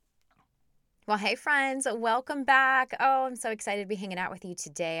Well, hey, friends, welcome back. Oh, I'm so excited to be hanging out with you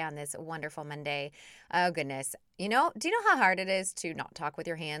today on this wonderful Monday. Oh, goodness. Do you know how hard it is to not talk with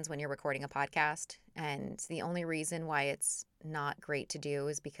your hands when you're recording a podcast? And the only reason why it's not great to do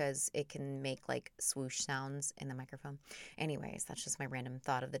is because it can make like swoosh sounds in the microphone. Anyways, that's just my random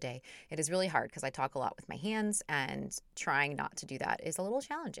thought of the day. It is really hard because I talk a lot with my hands, and trying not to do that is a little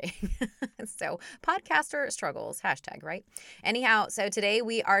challenging. So, podcaster struggles, hashtag, right? Anyhow, so today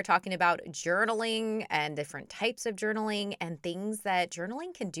we are talking about journaling and different types of journaling and things that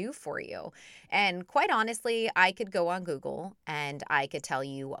journaling can do for you. And quite honestly, I could go on Google and I could tell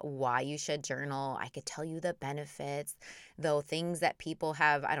you why you should journal. I could tell you the benefits, though things that people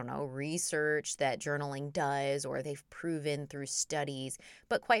have, I don't know, researched that journaling does or they've proven through studies.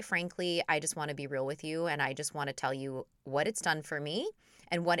 But quite frankly, I just want to be real with you and I just want to tell you what it's done for me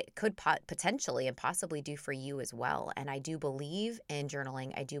and what it could potentially and possibly do for you as well. And I do believe in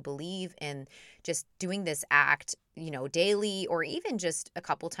journaling. I do believe in just doing this act, daily or even just a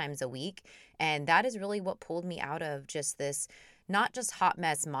couple times a week. And that is really what pulled me out of just this, not just hot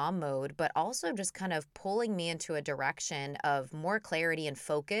mess mom mode, but also just kind of pulling me into a direction of more clarity and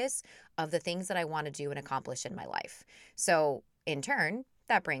focus of the things that I want to do and accomplish in my life. So in turn,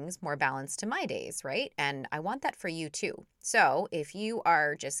 that brings more balance to my days, right? And I want that for you too. So if you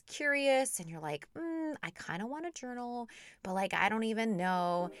are just curious and you're like, I kind of want to journal, but I don't even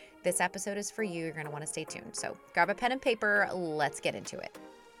know, this episode is for you. You're going to want to stay tuned. So grab a pen and paper. Let's get into it.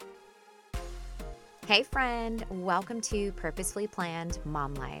 Hey friend, welcome to Purposefully Planned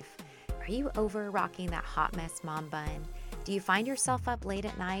Mom Life. Are you over rocking that hot mess mom bun? Do you find yourself up late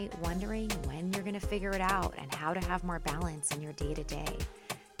at night wondering when you're going to figure it out and how to have more balance in your day-to-day?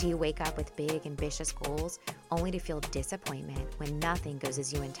 Do you wake up with big, ambitious goals only to feel disappointment when nothing goes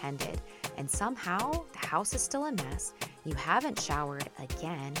as you intended? And somehow the house is still a mess, you haven't showered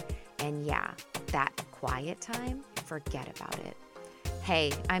again, and that quiet time, forget about it.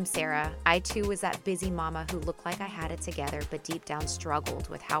 Hey, I'm Sarah. I too was that busy mama who looked like I had it together, but deep down struggled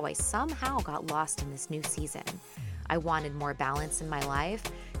with how I somehow got lost in this new season. I wanted more balance in my life,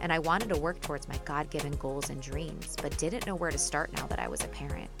 and I wanted to work towards my God-given goals and dreams, but didn't know where to start now that I was a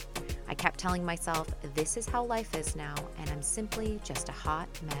parent. I kept telling myself, this is how life is now, and I'm simply just a hot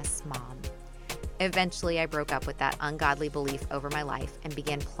mess mom. Eventually, I broke up with that ungodly belief over my life and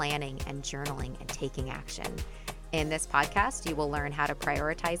began planning and journaling and taking action. In this podcast, you will learn how to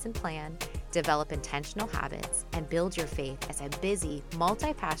prioritize and plan, develop intentional habits, and build your faith as a busy,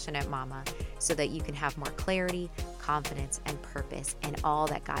 multi-passionate mama so that you can have more clarity, confidence, and purpose in all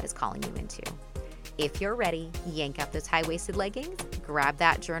that God is calling you into. If you're ready, yank up those high-waisted leggings, grab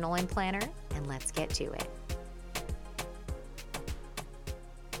that journal and planner, and let's get to it.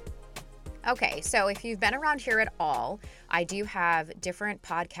 Okay, so if you've been around here at all, I do have different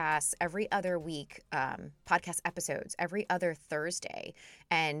podcasts every other week, podcast episodes every other Thursday.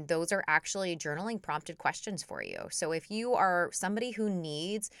 And those are actually journaling prompted questions for you. So if you are somebody who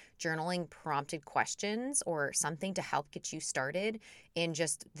needs journaling prompted questions or something to help get you started in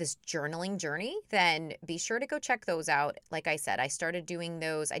just this journaling journey, then be sure to go check those out. Like I said, I started doing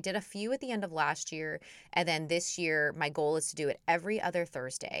those. I did a few at the end of last year. And then this year, my goal is to do it every other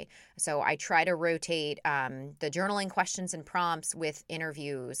Thursday. So I try to rotate the journaling questions and prompts with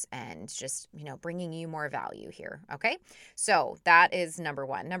interviews and just, bringing you more value here. Okay. So that is number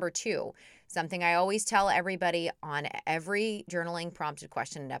one. Number two, something I always tell everybody on every journaling prompted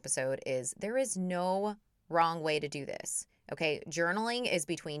question and episode is there is no wrong way to do this. Okay. Journaling is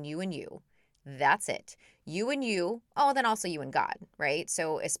between you and you. That's it. You and you, then also you and God, right?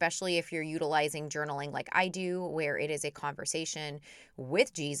 So especially if you're utilizing journaling like I do, where it is a conversation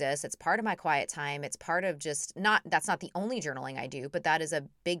with Jesus, it's part of my quiet time. It's part of that's not the only journaling I do, but that is a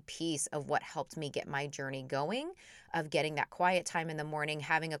big piece of what helped me get my journey going, of getting that quiet time in the morning,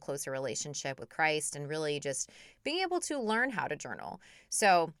 having a closer relationship with Christ, and really just being able to learn how to journal.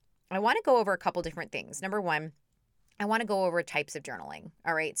 So I want to go over a couple different things. Number one, I want to go over types of journaling.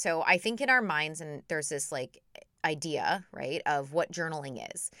 All right. So I think in our minds, and there's this idea, right, of what journaling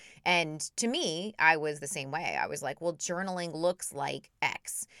is. And to me, I was the same way. I was like, well, journaling looks like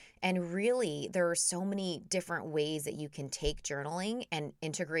X. And really, there are so many different ways that you can take journaling and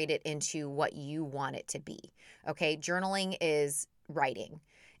integrate it into what you want it to be. Okay. Journaling is writing,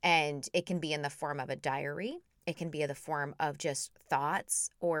 and it can be in the form of a diary. It can be in the form of just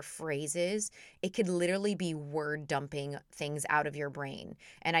thoughts or phrases. It could literally be word dumping things out of your brain.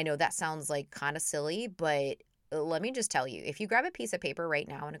 And I know that sounds like kind of silly, but let me just tell you, if you grab a piece of paper right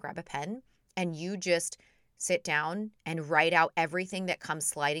now and grab a pen and you just sit down and write out everything that comes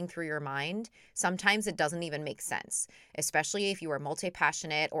sliding through your mind, sometimes it doesn't even make sense, especially if you are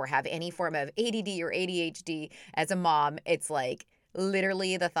multi-passionate or have any form of ADD or ADHD. As a mom, it's like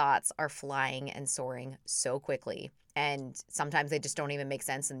literally the thoughts are flying and soaring so quickly. And sometimes they just don't even make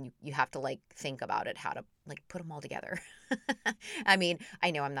sense. And you have to like think about it, how to like put them all together. I mean,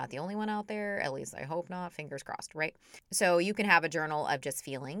 I know I'm not the only one out there. At least I hope not. Fingers crossed, right? So you can have a journal of just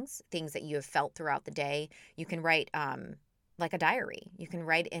feelings, things that you have felt throughout the day. You can write like a diary. You can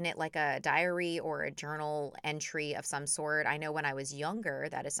write in it like a diary or a journal entry of some sort. I know when I was younger,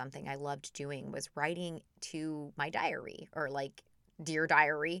 that is something I loved doing, was writing to my diary, or like dear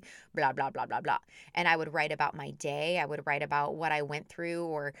diary, blah, blah, blah, blah, blah. And I would write about my day. I would write about what I went through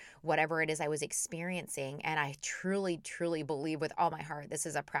or whatever it is I was experiencing. And I truly, truly believe with all my heart, this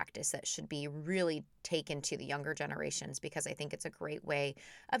is a practice that should be really taken to the younger generations, because I think it's a great way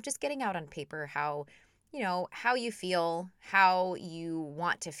of just getting out on paper how, how you feel, how you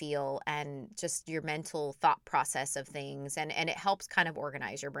want to feel, and just your mental thought process of things. And it helps kind of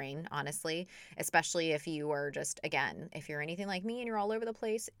organize your brain, honestly, especially if you are just, again, if you're anything like me and you're all over the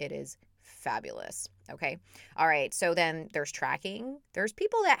place, it is fabulous. Okay. All right. So then there's tracking. There's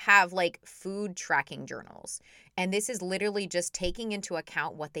people that have like food tracking journals. And this is literally just taking into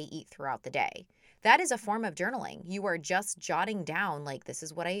account what they eat throughout the day. That is a form of journaling. You are just jotting down, like, this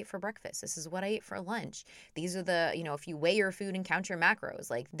is what I ate for breakfast. This is what I ate for lunch. These are the, if you weigh your food and count your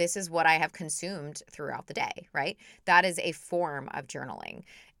macros, like, this is what I have consumed throughout the day, right? That is a form of journaling.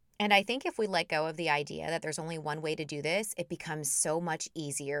 And I think if we let go of the idea that there's only one way to do this, it becomes so much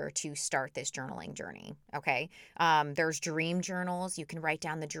easier to start this journaling journey. Okay. There's dream journals. You can write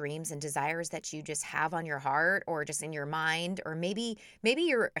down the dreams and desires that you just have on your heart or just in your mind. Or maybe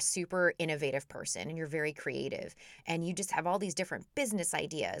you're a super innovative person and you're very creative and you just have all these different business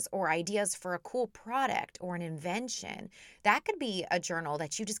ideas or ideas for a cool product or an invention. That could be a journal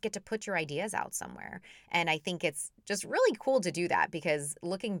that you just get to put your ideas out somewhere. And I think it's just really cool to do that, because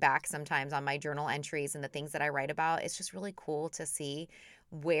looking back sometimes on my journal entries and the things that I write about, it's just really cool to see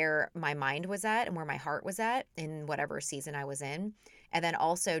where my mind was at and where my heart was at in whatever season I was in. And then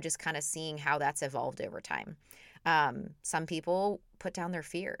also just kind of seeing how that's evolved over time. Some people put down their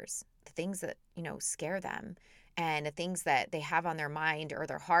fears, the things that, scare them, and the things that they have on their mind or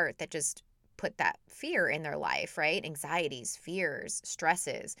their heart that just put that fear in their life, right? Anxieties, fears,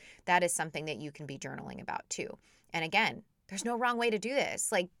 stresses. That is something that you can be journaling about too. And again, there's no wrong way to do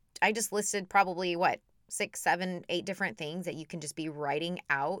this. Like, I just listed probably 6, 7, 8 different things that you can just be writing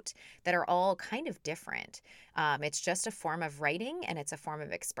out that are all kind of different. It's just a form of writing and it's a form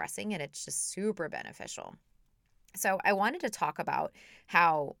of expressing, and it's just super beneficial. So I wanted to talk about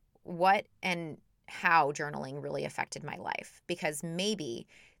how journaling really affected my life, because maybe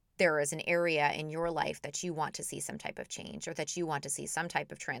there is an area in your life that you want to see some type of change or that you want to see some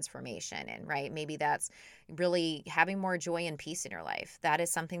type of transformation in, right? Maybe that's really having more joy and peace in your life. That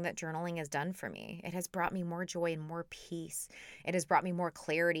is something that journaling has done for me. It has brought me more joy and more peace. It has brought me more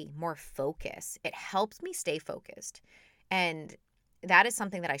clarity, more focus. It helps me stay focused. And that is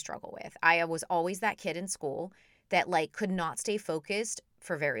something that I struggle with. I was always that kid in school that could not stay focused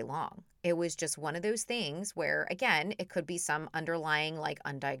for very long. It was just one of those things where, again, it could be some underlying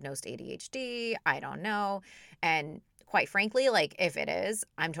undiagnosed ADHD. I don't know. And quite frankly, if it is,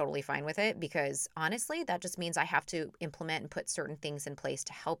 I'm totally fine with it, because honestly, that just means I have to implement and put certain things in place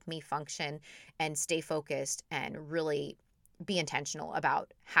to help me function and stay focused and really be intentional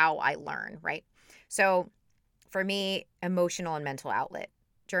about how I learn, right? So for me, emotional and mental outlet.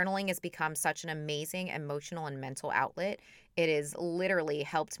 Journaling has become such an amazing emotional and mental outlet. It has literally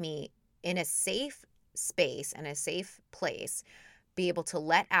helped me in a safe space and a safe place be able to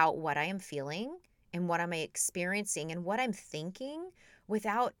let out what I am feeling and what I'm experiencing and what I'm thinking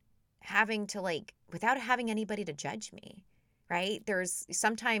without having anybody to judge me. Right? There's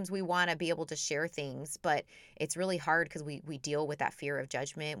sometimes we want to be able to share things, but it's really hard because we deal with that fear of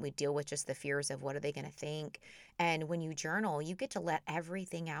judgment. We deal with just the fears of what are they going to think. And when you journal, you get to let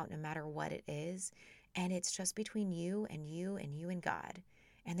everything out no matter what it is. And it's just between you and you and you and God.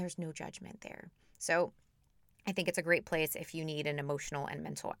 And there's no judgment there. So I think it's a great place if you need an emotional and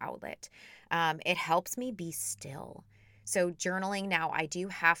mental outlet. It helps me be still. So journaling now, I do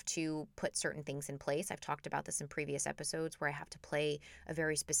have to put certain things in place. I've talked about this in previous episodes where I have to play a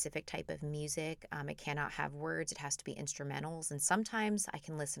very specific type of music. It cannot have words. It has to be instrumentals. And sometimes I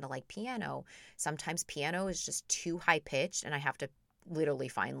can listen to piano. Sometimes piano is just too high pitched and I have to literally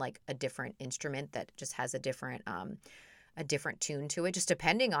find a different instrument that just has a different a different tune to it, just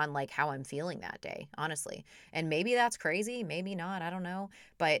depending on like how I'm feeling that day, honestly. And maybe that's crazy, maybe not, I don't know.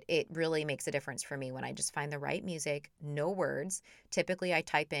 But it really makes a difference for me when I just find the right music, no words. Typically, I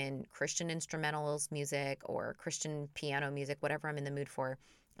type in Christian instrumentals music or Christian piano music, whatever I'm in the mood for,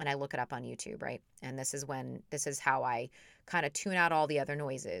 and I look it up on YouTube, right? And this is how I kind of tune out all the other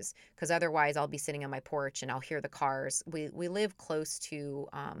noises, because otherwise I'll be sitting on my porch and I'll hear the cars. We live close to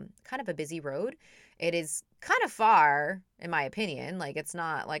kind of a busy road. It is kind of far, in my opinion. Like, it's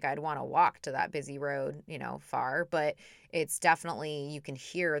not like I'd want to walk to that busy road, far, but it's definitely, you can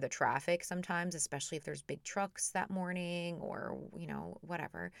hear the traffic sometimes, especially if there's big trucks that morning or,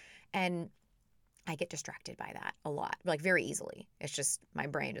 whatever. And I get distracted by that a lot, like very easily. It's just my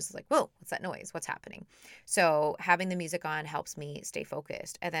brain just is like, whoa, what's that noise? What's happening? So having the music on helps me stay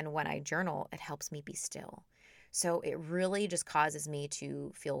focused. And then when I journal, it helps me be still. So it really just causes me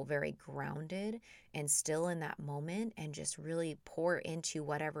to feel very grounded and still in that moment and just really pour into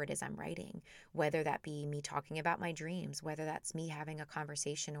whatever it is I'm writing, whether that be me talking about my dreams, whether that's me having a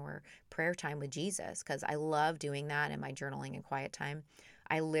conversation or prayer time with Jesus, because I love doing that in my journaling and quiet time.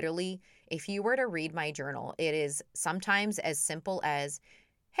 I literally, if you were to read my journal, it is sometimes as simple as,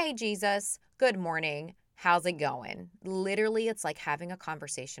 hey, Jesus, good morning. How's it going? Literally, it's like having a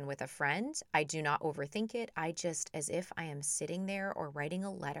conversation with a friend. I do not overthink it. I just, as if I am sitting there or writing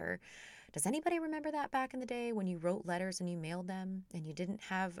a letter. Does anybody remember that back in the day when you wrote letters and you mailed them and you didn't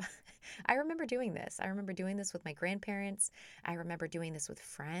have? I remember doing this. I remember doing this with my grandparents. I remember doing this with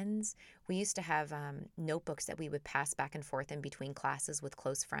friends. We used to have notebooks that we would pass back and forth in between classes with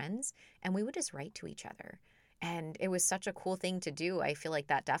close friends, and we would just write to each other. And it was such a cool thing to do. I feel like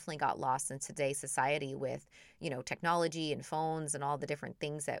that definitely got lost in today's society with, technology and phones and all the different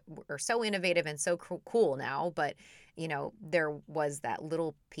things that are so innovative and so cool now. But, there was that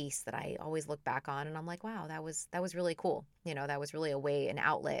little piece that I always look back on and I'm like, wow, that was really cool. That was really a way, an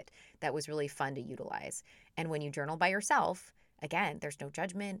outlet that was really fun to utilize. And when you journal by yourself, again, there's no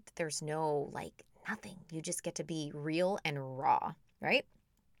judgment. There's no like nothing. You just get to be real and raw, right?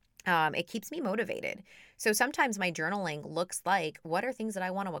 It keeps me motivated. So sometimes my journaling looks like, what are things that I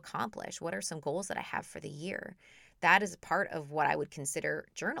want to accomplish? What are some goals that I have for the year? That is part of what I would consider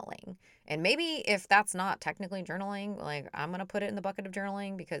journaling. And maybe if that's not technically journaling, like I'm going to put it in the bucket of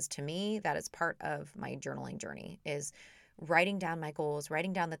journaling, because to me, that is part of my journaling journey, is writing down my goals,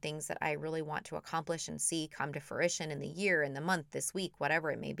 writing down the things that I really want to accomplish and see come to fruition in the year, in the month, this week, whatever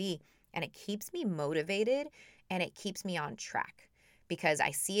it may be. And it keeps me motivated and it keeps me on track, because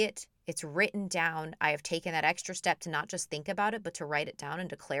I see it, it's written down. I have taken that extra step to not just think about it, but to write it down and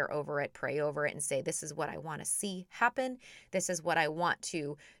declare over it, pray over it, and say, this is what I want to see happen. This is what I want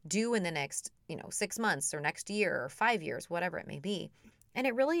to do in the next, 6 months or next year or 5 years, whatever it may be. And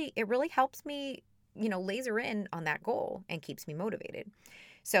it really helps me, laser in on that goal and keeps me motivated.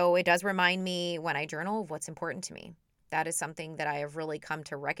 So it does remind me when I journal of what's important to me. That is something that I have really come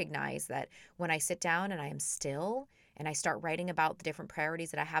to recognize, that when I sit down and I am still and I start writing about the different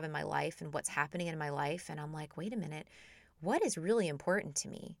priorities that I have in my life and what's happening in my life, and I'm like, wait a minute, what is really important to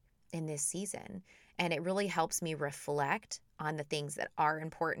me in this season? And it really helps me reflect on the things that are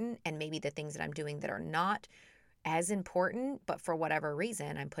important and maybe the things that I'm doing that are not as important, but for whatever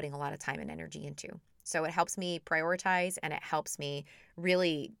reason, I'm putting a lot of time and energy into. So it helps me prioritize and it helps me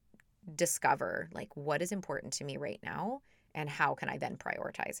really discover like what is important to me right now and how can I then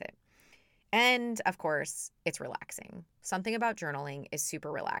prioritize it. And of course, it's relaxing. Something about journaling is super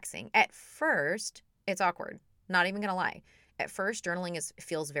relaxing. At first, it's awkward. Not even going to lie. At first, journaling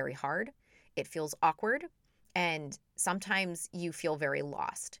feels very hard. It feels awkward. And sometimes you feel very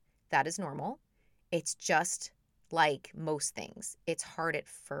lost. That is normal. It's just like most things. It's hard at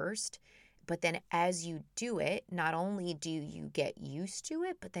first, but then as you do it, not only do you get used to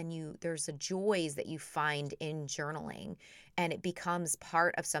it, but then there's the joys that you find in journaling, and it becomes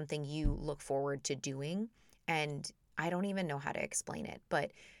part of something you look forward to doing. And I don't even know how to explain it,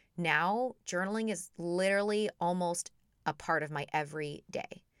 but now journaling is literally almost a part of my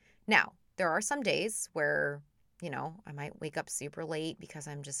everyday. Now, there are some days where, I might wake up super late because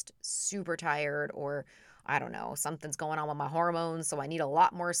I'm just super tired, or I don't know, something's going on with my hormones, so I need a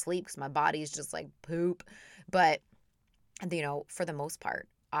lot more sleep because my body's just like poop. But, for the most part,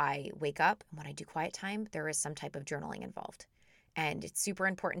 I wake up and when I do quiet time, there is some type of journaling involved. And it's super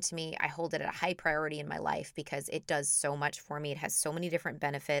important to me. I hold it at a high priority in my life because it does so much for me. It has so many different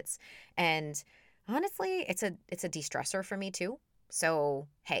benefits. And honestly, it's a de-stressor for me too. So,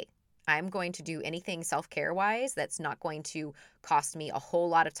 hey, I'm going to do anything self-care wise that's not going to cost me a whole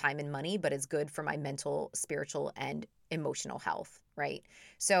lot of time and money, but is good for my mental, spiritual, and emotional health, right?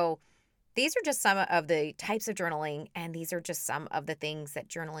 So These are just some of the types of journaling, and these are just some of the things that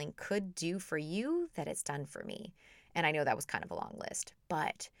journaling could do for you that it's done for me. And I know that was kind of a long list,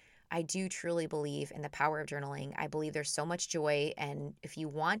 but I do truly believe in the power of journaling. I believe there's so much joy. And if you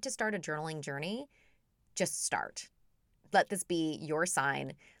want to start a journaling journey, just start. Let this be your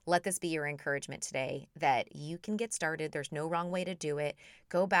sign. Let this be your encouragement today that you can get started. There's no wrong way to do it.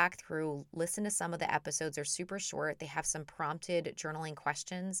 Go back through, listen to some of the episodes. They're super short. They have some prompted journaling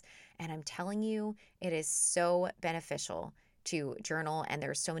questions. And I'm telling you, it is so beneficial to journal. And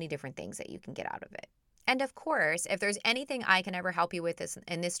there's so many different things that you can get out of it. And of course, if there's anything I can ever help you with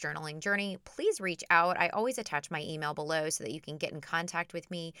in this journaling journey, please reach out. I always attach my email below so that you can get in contact with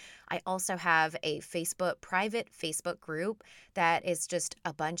me. I also have a private Facebook group that is just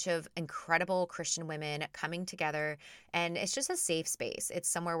a bunch of incredible Christian women coming together. And it's just a safe space. It's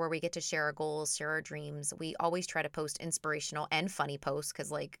somewhere where we get to share our goals, share our dreams. We always try to post inspirational and funny posts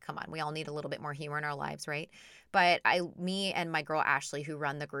because, like, come on, we all need a little bit more humor in our lives, right? But me and my girl Ashley, who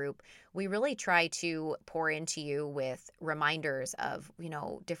run the group, we really try to pour into you with reminders of,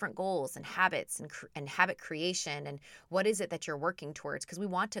 different goals and habits and habit creation and what is it that you're working towards, because we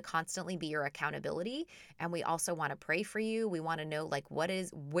want to constantly be your accountability, and we also want to pray for you. We want to know, like,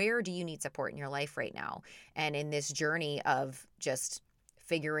 where do you need support in your life right now? And in this journey of just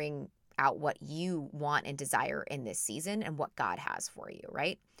figuring out what you want and desire in this season and what God has for you,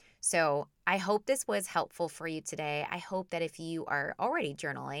 right? So I hope this was helpful for you today. I hope that if you are already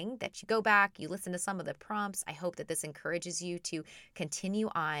journaling, that you go back, you listen to some of the prompts. I hope that this encourages you to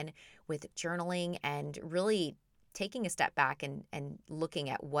continue on with journaling and really taking a step back and looking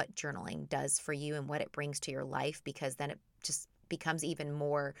at what journaling does for you and what it brings to your life, because then it just becomes even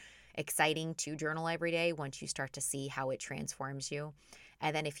more exciting to journal every day once you start to see how it transforms you.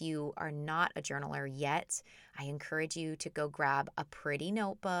 And then if you are not a journaler yet, I encourage you to go grab a pretty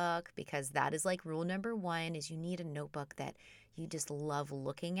notebook, because that is like rule number one, is you need a notebook that you just love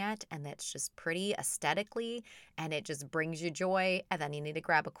looking at and that's just pretty aesthetically and it just brings you joy. And then you need to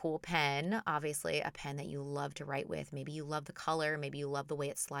grab a cool pen, obviously a pen that you love to write with. Maybe you love the color, maybe you love the way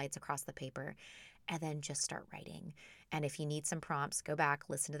it slides across the paper, and then just start writing. And if you need some prompts, go back,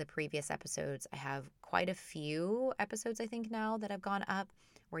 listen to the previous episodes. I have quite a few episodes, I think, now that have gone up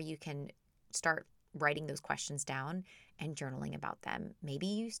where you can start writing those questions down and journaling about them. Maybe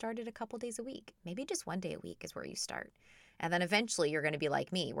you started a couple days a week. Maybe just one day a week is where you start. And then eventually you're going to be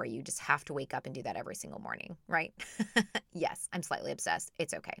like me, where you just have to wake up and do that every single morning, right? Yes, I'm slightly obsessed.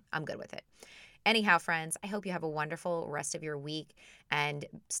 It's okay. I'm good with it. Anyhow, friends, I hope you have a wonderful rest of your week, and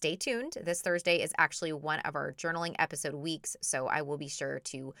stay tuned. This Thursday is actually one of our journaling episode weeks, so I will be sure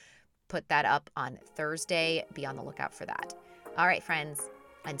to put that up on Thursday. Be on the lookout for that. All right, friends,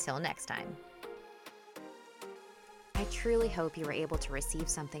 until next time. I truly hope you were able to receive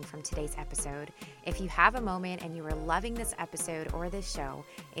something from today's episode. If you have a moment and you are loving this episode or this show,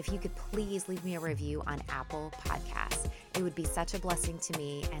 if you could please leave me a review on Apple Podcasts. It would be such a blessing to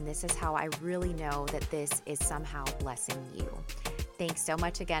me, and this is how I really know that this is somehow blessing you. Thanks so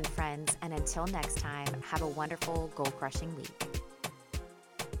much again, friends, and until next time, have a wonderful, goal-crushing week.